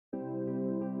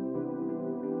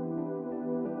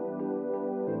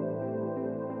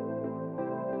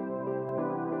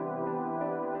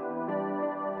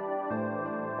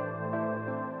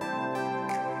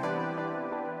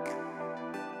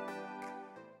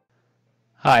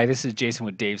Hi, this is Jason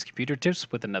with Dave's Computer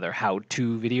Tips with another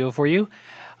how-to video for you.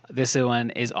 This one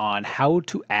is on how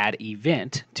to add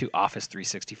event to Office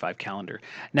 365 calendar.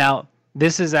 Now,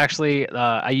 this is actually,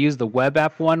 I use the web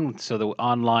app one, so the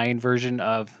online version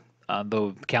of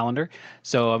the calendar.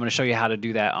 So I'm going to show you how to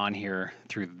do that on here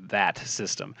through that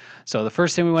system. So the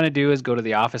first thing we want to do is go to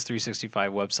the Office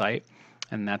 365 website,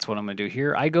 and that's what I'm going to do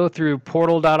here. I go through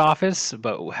portal.office,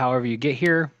 but however you get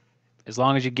here, as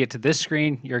long as you get to this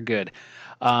screen, you're good.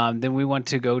 Then we want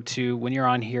to go to, when you're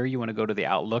on here, you want to go to the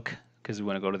Outlook because we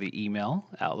want to go to the email,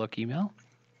 Outlook email.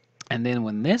 And then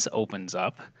when this opens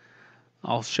up,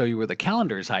 I'll show you where the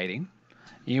calendar is hiding.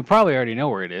 You probably already know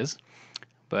where it is,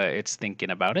 but it's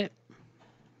thinking about it.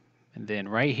 And then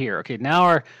right here, okay,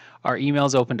 now our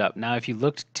email's opened up. Now if you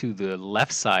looked to the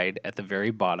left side at the very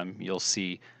bottom, you'll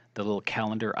see the little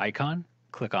calendar icon.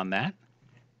 Click on that.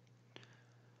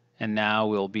 And now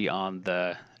we'll be on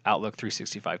the Outlook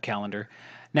 365 calendar.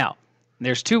 Now,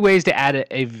 there's two ways to add an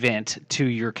event to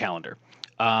your calendar.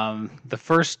 The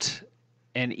first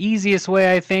and easiest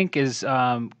way, I think, is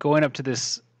going up to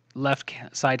this left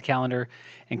side calendar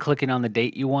and clicking on the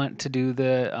date you want to do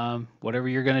the whatever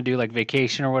you're going to do, like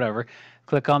vacation or whatever.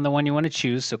 Click on the one you want to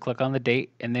choose. So click on the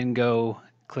date and then go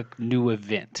click New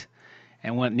Event.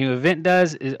 And what New Event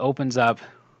does is opens up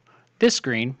this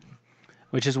screen,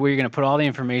 which is where you're going to put all the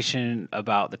information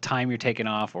about the time you're taking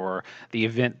off or the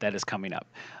event that is coming up.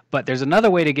 But there's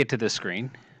another way to get to this screen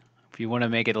if you want to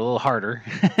make it a little harder.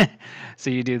 So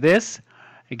you do this,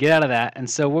 you get out of that, and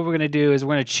so what we're going to do is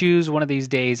we're going to choose one of these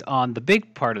days on the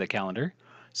big part of the calendar.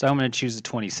 So I'm going to choose the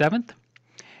 27th.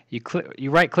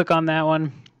 You right click on that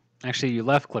one. Actually, you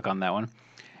left click on that one,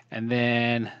 and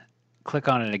then click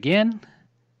on it again,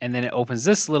 and then it opens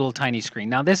this little tiny screen.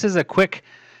 Now this is a quick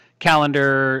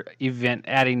calendar event,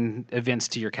 adding events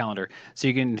to your calendar. So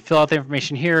you can fill out the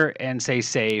information here and say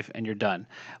save, and you're done.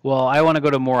 Well, I want to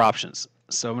go to more options.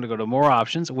 So I'm going to go to more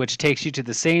options, which takes you to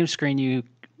the same screen you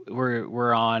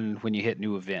were on when you hit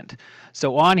new event.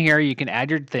 So on here, you can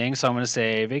add your thing. So I'm going to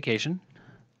say vacation.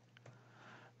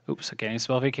 Oops, I can't even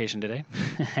spell vacation today.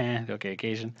 Okay,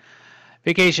 vacation.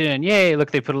 Vacation, yay,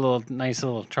 look, they put a little nice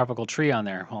little tropical tree on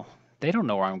there. Well, they don't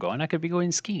know where I'm going. I could be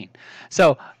going skiing.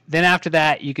 So then after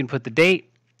that, you can put the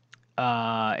date.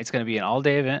 It's going to be an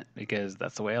all-day event because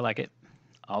that's the way I like it.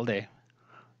 All day.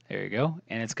 There you go.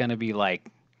 And it's going to be like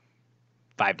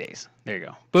 5 days. There you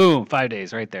go. Boom, 5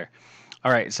 days right there.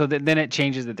 All right, so then it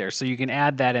changes it there. So you can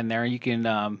add that in there. You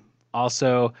can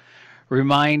also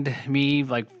remind me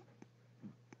like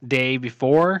day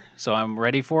before, so I'm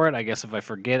ready for it. I guess if I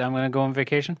forget, I'm going to go on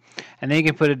vacation. And then you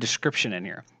can put a description in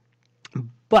here.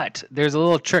 But there's a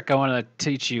little trick I want to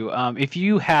teach you. If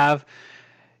you have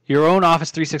your own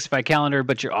Office 365 calendar,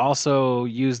 but you also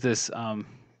use this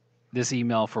this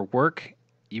email for work,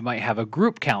 you might have a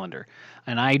group calendar,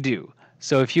 and I do.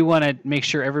 So if you want to make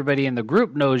sure everybody in the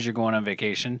group knows you're going on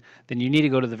vacation, then you need to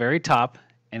go to the very top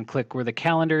and click where the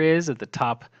calendar is at the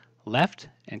top left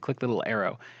and click the little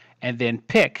arrow, and then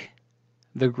pick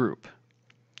the group.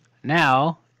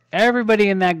 Now, everybody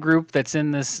in that group that's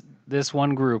in this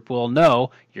one group will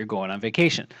know you're going on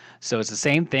vacation. So it's the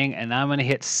same thing, and I'm going to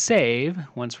hit save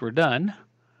once we're done.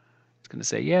 It's going to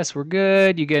say, yes, we're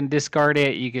good. You can discard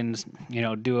it. You can,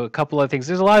 do a couple of things.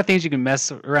 There's a lot of things you can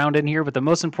mess around in here, but the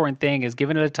most important thing is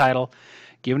giving it a title,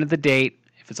 giving it the date,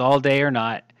 if it's all day or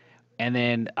not, and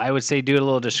then I would say do a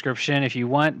little description if you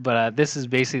want, but this is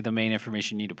basically the main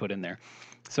information you need to put in there.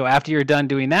 So after you're done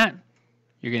doing that,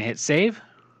 you're going to hit save,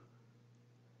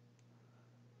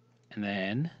 and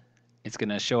then it's going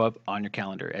to show up on your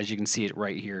calendar, as you can see it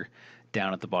right here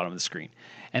down at the bottom of the screen.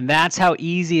 And that's how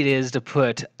easy it is to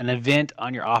put an event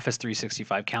on your Office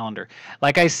 365 calendar.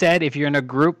 Like I said, if you're in a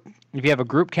group, if you have a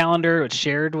group calendar that's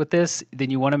shared with this, then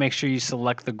you want to make sure you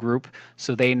select the group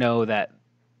so they know that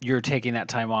you're taking that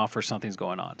time off or something's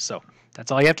going on. So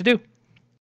that's all you have to do.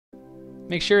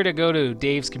 Make sure to go to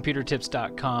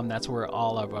DavesComputerTips.com. That's where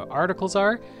all of our articles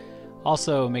are.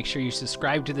 Also, make sure you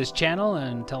subscribe to this channel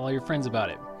and tell all your friends about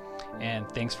it. And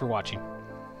thanks for watching.